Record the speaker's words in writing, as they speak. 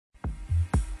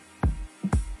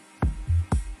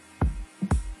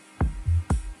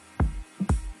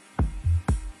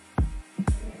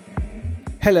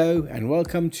Hello and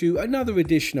welcome to another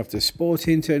edition of the Sport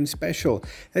Intern Special,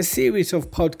 a series of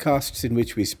podcasts in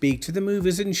which we speak to the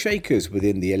movers and shakers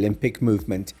within the Olympic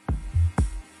movement.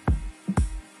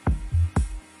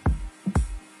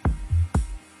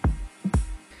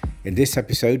 In this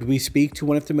episode, we speak to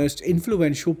one of the most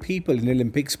influential people in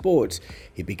Olympic sports.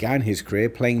 He began his career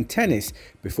playing tennis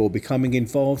before becoming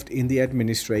involved in the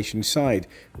administration side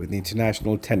with the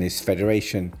International Tennis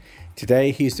Federation.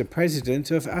 Today, he is the president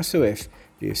of ASOIF,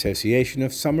 the Association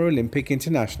of Summer Olympic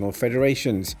International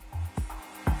Federations.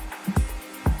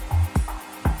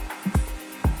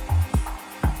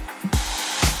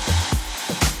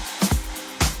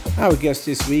 Our guest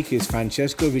this week is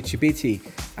Francesco Ricci Bitti,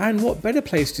 and what better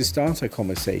place to start our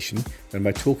conversation than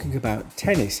by talking about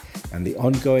tennis and the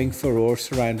ongoing furore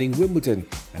surrounding Wimbledon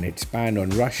and its ban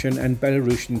on Russian and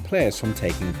Belarusian players from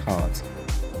taking part.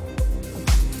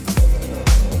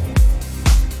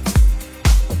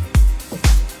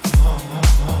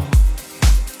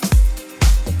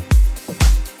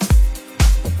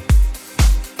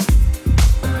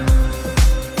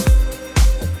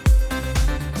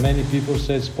 Many people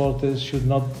say sport should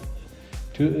not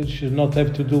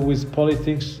have to do with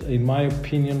politics. In my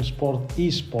opinion, sport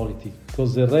is politics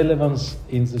because the relevance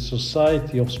in the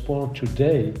society of sport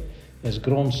today has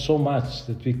grown so much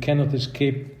that we cannot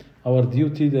escape our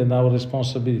duty and our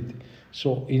responsibility.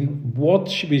 So in what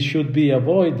we should be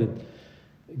avoided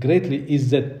greatly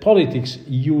is that politics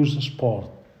use sport.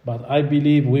 But I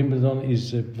believe Wimbledon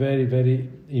is a very, very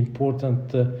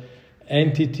important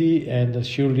entity, and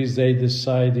surely they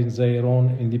decide in their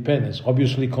own independence,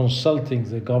 obviously consulting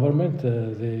the government,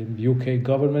 the UK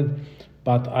government,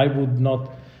 but I would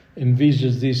not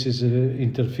envisage this as an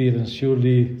interference.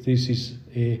 Surely this is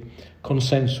a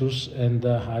consensus, and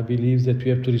I believe that we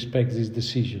have to respect this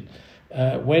decision.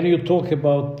 When you talk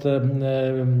about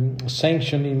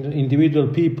sanctioning individual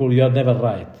people, you are never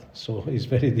right. So it's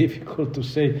very difficult to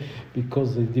say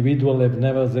because the individual have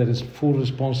never there is full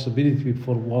responsibility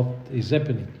for what is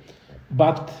happening.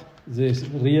 But the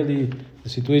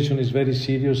situation is very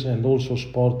serious, and also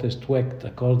sport has to act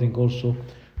according also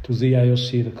to the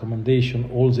IOC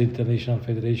recommendation. All the international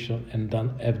federations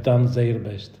have done their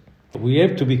best. We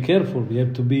have to be careful. We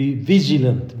have to be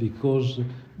vigilant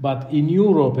but in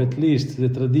Europe, at least, the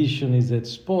tradition is that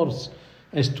sports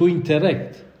has to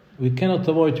interact. We cannot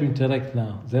avoid to interact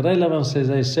now. The relevance, as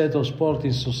I said, of sport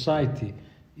in society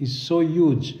is so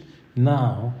huge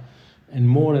now and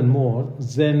more,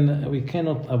 then we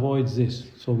cannot avoid this.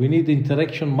 So we need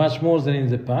interaction much more than in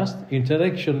the past.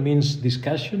 Interaction means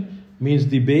discussion, means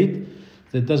debate.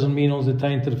 That doesn't mean all the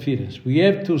time interference. We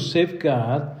have to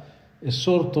safeguard a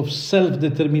sort of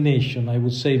self-determination, I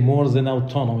would say, more than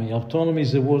autonomy. Autonomy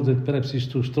is a word that perhaps is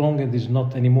too strong and is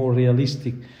not anymore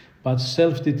realistic. But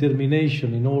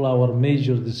self-determination in all our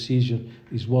major decisions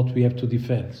is what we have to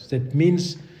defend. That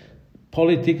means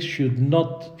politics should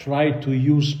not try to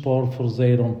use sport for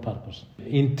their own purpose.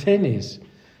 In tennis,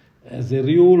 the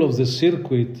rule of the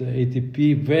circuit,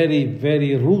 ATP, very,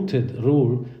 very rooted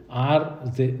rule, are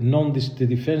the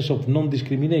defense of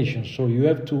non-discrimination. So you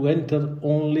have to enter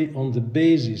only on the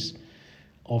basis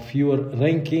of your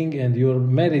ranking and your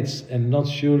merits and not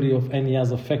surely of any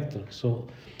other factor. So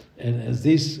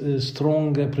this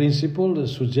strong principle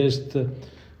suggests,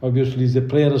 obviously, the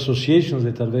player associations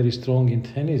that are very strong in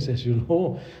tennis, as you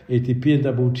know, ATP and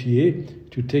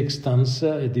WTA, to take stance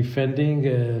defending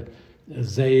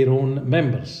their own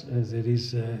members. There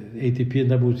is ATP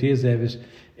and WTA, they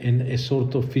have a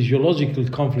sort of physiological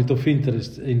conflict of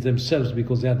interest in themselves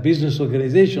because they are business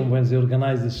organization when they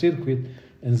organize the circuit,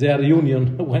 and they are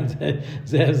union when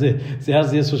they are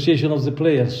the association of the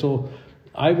players. So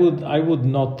I would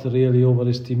not really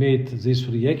overestimate this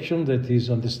reaction. That is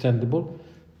understandable.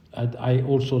 I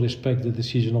also respect the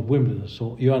decision of Wimbledon.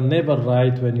 So you are never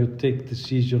right when you take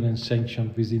decision and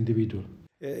sanction with individual.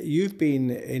 You've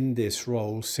been in this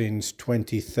role since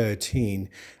 2013,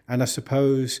 and I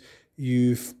suppose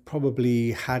you've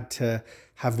probably had to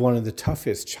have one of the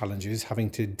toughest challenges,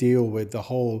 having to deal with the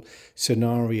whole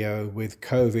scenario with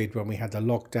COVID when we had the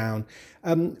lockdown.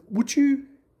 Would you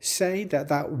say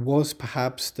that was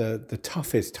perhaps the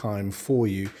toughest time for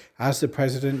you as the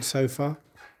president so far?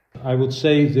 I would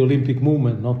say the Olympic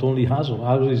movement, not only ASO.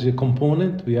 ASO is a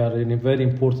component. We are a very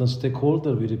important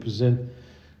stakeholder. We represent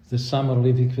the Summer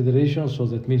Olympic Federation, so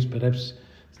that means perhaps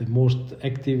the most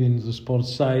active in the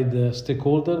sports side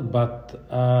stakeholder. But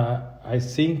I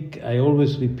think I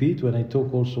always repeat when I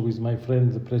talk also with my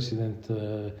friend, the President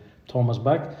Thomas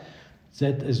Bach,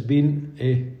 that has been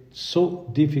a so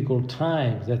difficult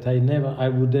time that I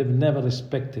would have never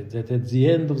expected that at the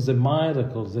end of the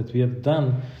miracles that we have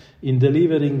done in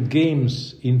delivering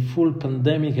games in full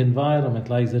pandemic environment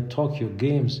like the Tokyo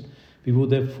Games, we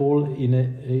would have fallen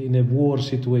in a war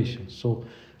situation. So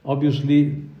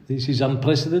obviously this is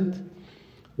unprecedented.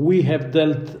 We have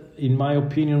dealt, in my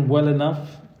opinion, well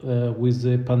enough with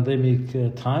the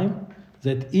pandemic time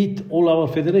that hit all our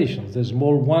federations. The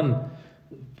small one,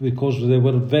 because they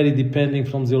were very depending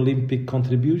from the Olympic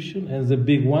contribution, and the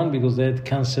big one because they had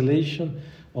cancellation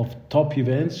of top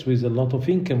events with a lot of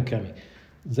income coming.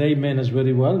 They managed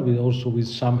very well, with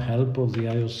some help of the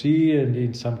IOC and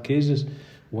in some cases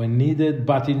when needed.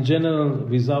 But in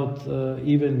general,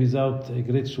 even without a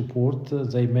great support,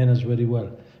 they managed very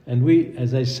well. And we,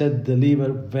 as I said,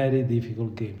 deliver very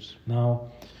difficult games. Now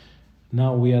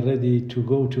we are ready to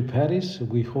go to Paris.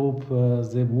 We hope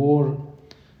the war,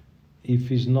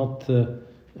 if it's not,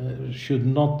 should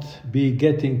not be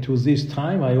getting to this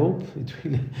time. I hope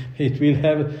it will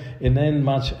have an end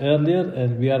much earlier,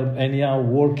 and we are anyhow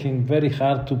working very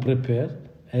hard to prepare,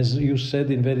 as you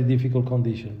said, in very difficult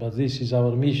conditions. But this is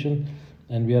our mission,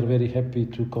 and we are very happy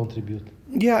to contribute.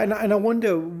 Yeah, and I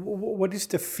wonder, what is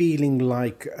the feeling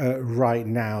like right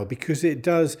now? Because it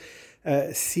does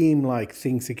seem like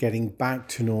things are getting back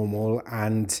to normal,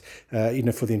 and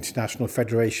for the international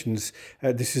federations,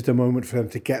 this is the moment for them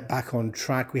to get back on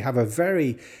track. We have a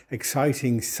very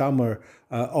exciting summer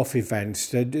of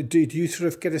events. Do you sort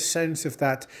of get a sense of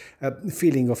that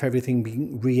feeling of everything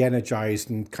being re-energized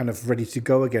and kind of ready to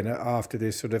go again after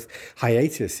this sort of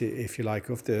hiatus, if you like,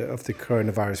 of the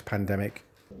coronavirus pandemic?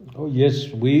 Oh yes,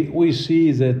 we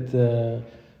see that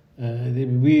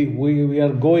we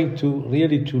are going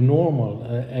to normal,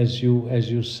 as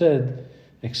you said.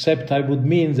 Except I would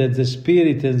mean that the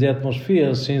spirit and the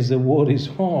atmosphere, since the war is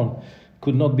on,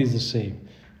 could not be the same.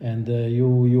 And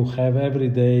you have every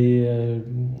day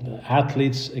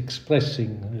athletes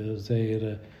expressing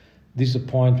their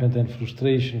disappointment and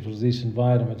frustration for this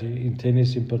environment. In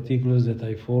tennis, in particular, that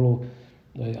I follow,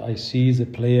 I see the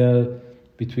player.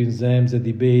 Between them, the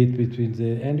debate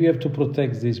and you have to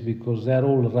protect this because they are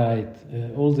all right.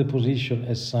 All the position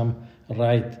has some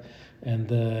right, and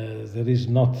there is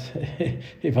not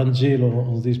evangelo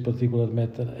on this particular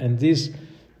matter. And this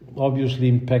obviously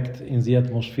impact in the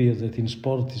atmosphere that in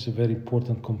sport is a very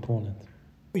important component.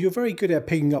 You're very good at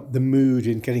picking up the mood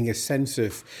and getting a sense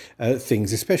of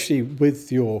things, especially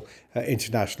with your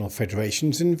international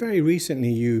federations. And very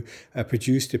recently you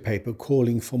produced a paper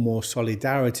calling for more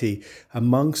solidarity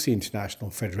amongst the international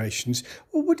federations.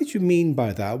 Well, what did you mean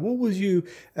by that? What was your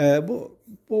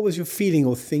feeling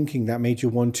or thinking that made you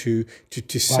want to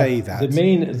say that?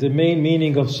 The main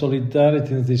meaning of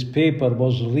solidarity in this paper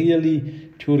was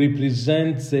really to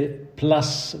represent the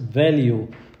plus value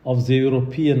of the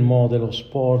European model of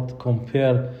sport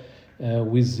compared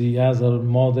with the other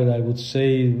model, I would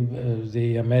say,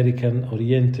 the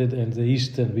American-oriented and the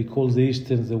Eastern. We call the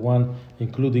Eastern the one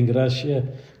including Russia,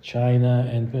 China,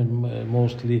 and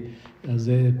mostly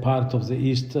the part of the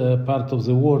East part of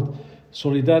the world.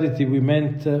 Solidarity, we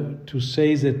meant to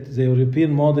say that the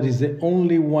European model is the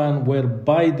only one where,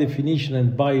 by definition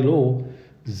and by law,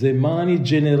 the money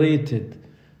generated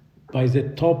by the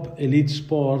top elite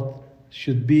sport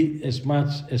should be as much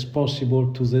as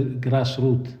possible to the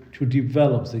grassroots to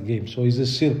develop the game. So it's a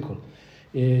circle.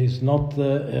 It's not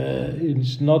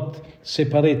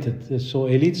separated. So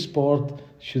elite sport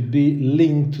should be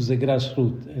linked to the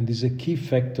grassroots and is a key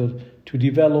factor to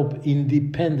develop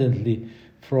independently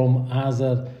from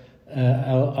other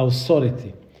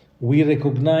authority. We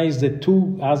recognize the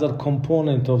two other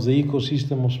components of the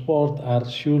ecosystem of sport are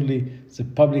surely the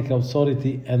public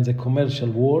authority and the commercial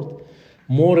world.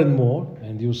 More and more,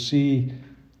 and you see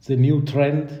the new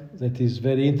trend that is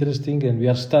very interesting, and we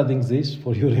are studying this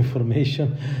for your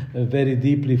information very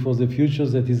deeply for the future,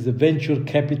 that is the venture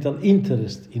capital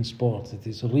interest in sports. It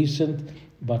is recent,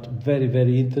 but very,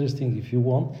 very interesting if you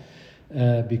want,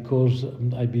 because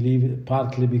I believe,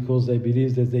 partly because I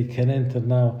believe that they can enter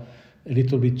now a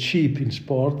little bit cheap in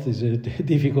sport. It's a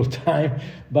difficult time,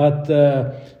 but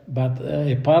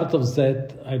a part of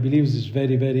that, I believe, is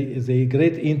the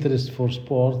great interest for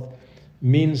sport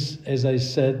means, as I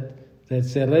said, that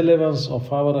the relevance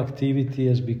of our activity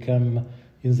has become,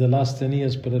 in the last 10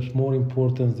 years, perhaps more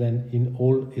important than in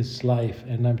all its life.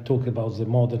 And I'm talking about the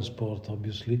modern sport,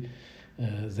 obviously,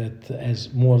 that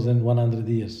has more than 100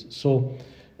 years. So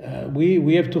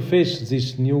we have to face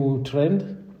this new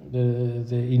trend,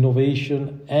 the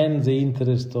innovation and the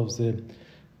interest of the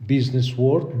business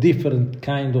world, different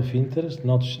kind of interest,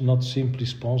 not simply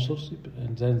sponsorship,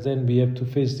 and then we have to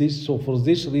face this. So for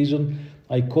this reason,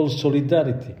 I call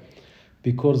solidarity,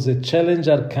 because the challenges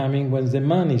are coming when the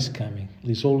money is coming.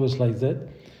 It's always like that,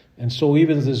 And so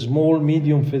even the small,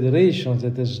 medium federations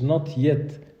that has not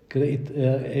yet created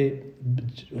a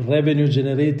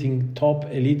revenue-generating top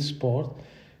elite sport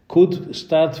could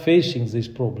start facing this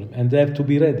problem, and they have to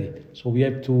be ready. So we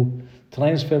have to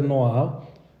transfer know-how.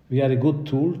 We are a good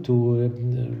tool to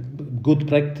good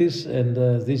practice, and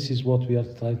this is what we are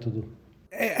trying to do.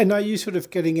 And are you sort of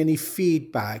getting any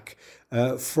feedback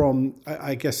from,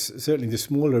 I guess, certainly the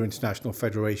smaller international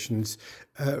federations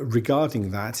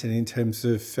regarding that, and in terms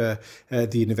of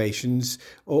the innovations,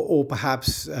 or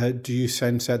perhaps do you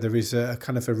sense that there is a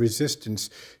kind of a resistance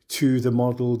to the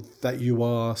model that you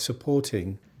are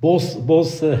supporting?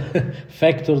 Both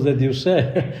factors that you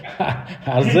say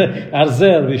are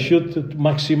there. We should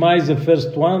maximize the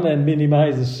first one and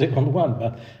minimize the second one.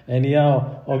 But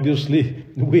anyhow, obviously,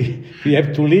 we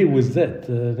have to live with that.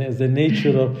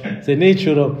 The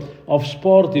nature of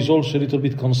sport is also a little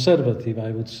bit conservative, I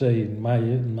would say, in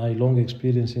my long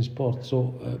experience in sport.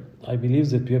 So I believe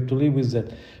that we have to live with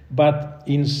that. But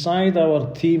inside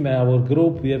our team, our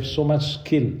group, we have so much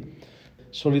skill.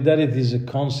 Solidarity is a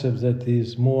concept that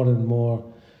is more and more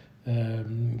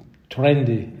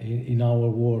trendy in our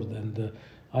world, and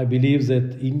I believe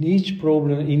that in each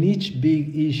problem, in each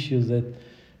big issue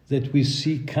that we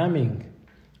see coming,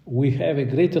 we have a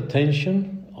great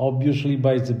attention, obviously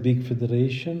by the big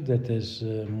federation that has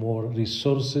more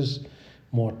resources,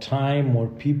 more time, more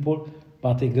people,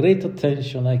 but a great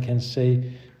attention, I can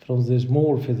say, from the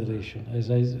small federation.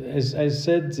 As I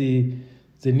said,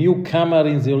 the newcomer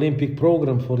in the Olympic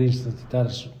program, for instance, that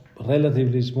are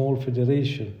relatively small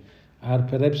federation, are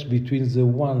perhaps between the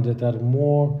ones that are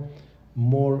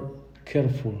more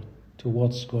careful to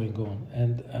what's going on.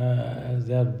 And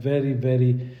they are very,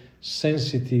 very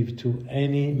sensitive to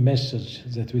any message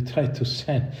that we try to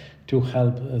send to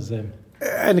help them.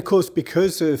 And of course,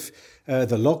 because of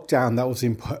the lockdown that was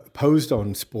imposed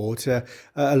on sport, a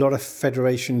lot of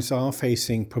federations are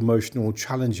facing promotional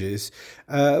challenges,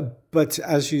 but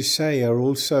as you say, are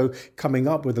also coming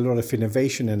up with a lot of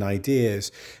innovation and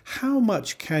ideas. How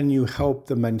much can you help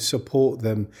them and support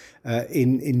them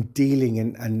in dealing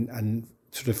and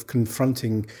sort of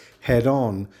confronting head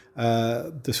on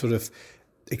the sort of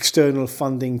external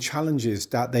funding challenges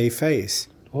that they face?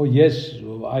 Oh yes,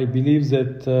 I believe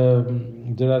that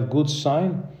there are good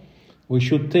signs. We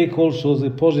should take also the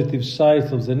positive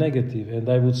side of the negative, and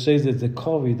I would say that the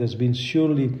COVID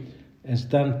has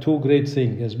done two great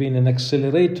things. It has been an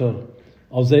accelerator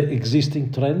of the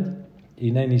existing trend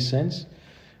in any sense,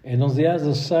 and on the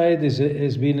other side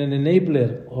has been an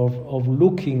enabler of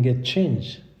looking at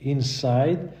change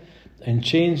inside, and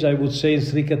change I would say in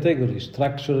three categories: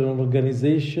 structure and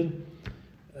organization,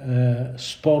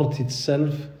 sport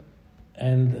itself,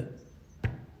 and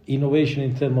innovation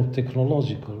in terms of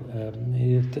technology.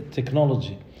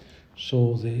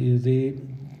 So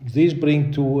these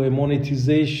bring to a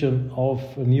monetization of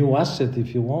a new asset,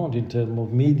 if you want, in terms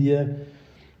of media,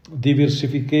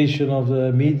 diversification of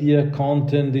the media,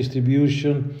 content,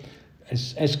 distribution,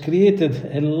 has created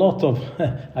a lot of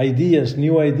ideas,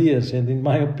 new ideas, and in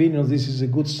my opinion, this is a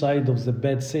good side of the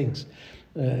bad things.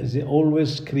 They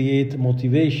always create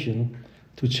motivation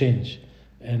to change.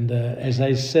 And as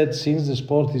I said, since the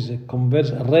sport is a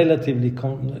relatively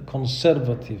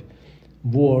conservative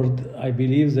world, I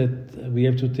believe that we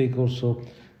have to take also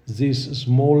this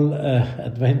small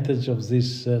advantage of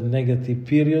this negative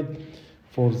period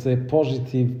for the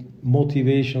positive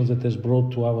motivations that has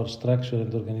brought to our structure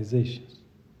and organizations.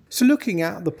 So looking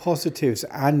at the positives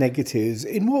and negatives,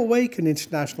 in what way can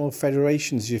international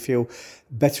federations, you feel,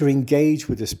 better engage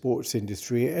with the sports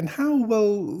industry, and how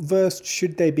well versed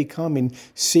should they become in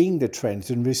seeing the trends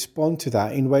and respond to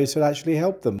that in ways that actually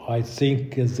help them? I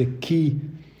think the key,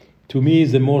 to me,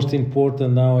 the most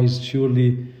important now is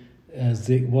surely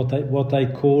what I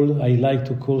like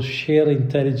to call share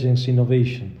intelligence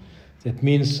innovation. That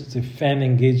means the fan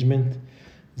engagement.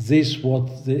 This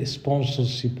what the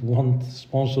sponsorship want.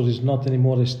 Sponsor is not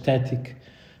anymore a static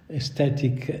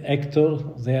actor.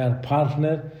 They are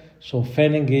partner. So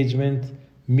fan engagement,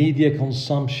 media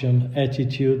consumption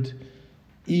attitude,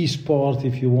 e-sport,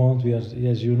 if you want. We are,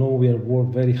 as you know, we are work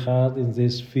very hard in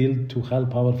this field to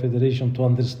help our federation to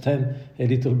understand a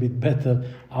little bit better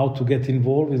how to get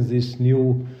involved in this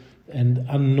new and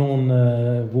unknown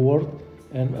world.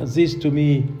 And this, to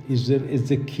me, is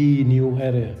the key new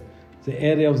area. The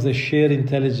area of the shared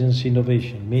intelligence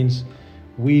innovation means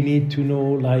we need to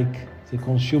know, like the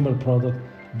consumer product,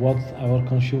 what our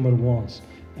consumer wants,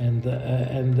 and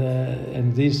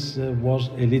this was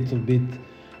a little bit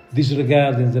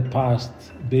disregarded in the past,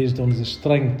 based on the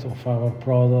strength of our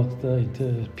product,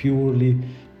 purely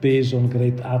based on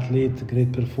great athlete,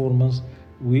 great performance.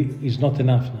 is not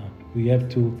enough now. We have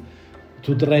to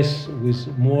dress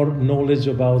with more knowledge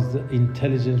about the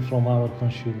intelligence from our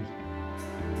consumers.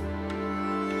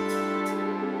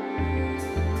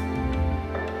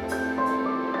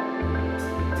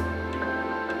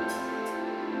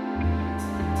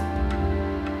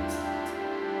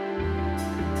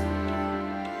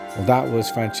 Well, that was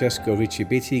Francesco Ricci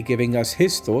Bitti giving us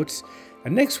his thoughts,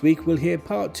 and next week we'll hear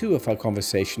part 2 of our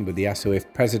conversation with the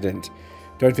ASOIF president.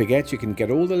 Don't forget you can get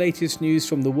all the latest news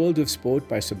from the world of sport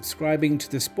by subscribing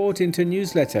to the Sport Intern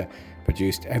newsletter,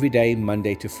 produced every day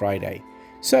Monday to Friday.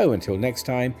 So until next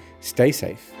time, stay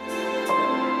safe.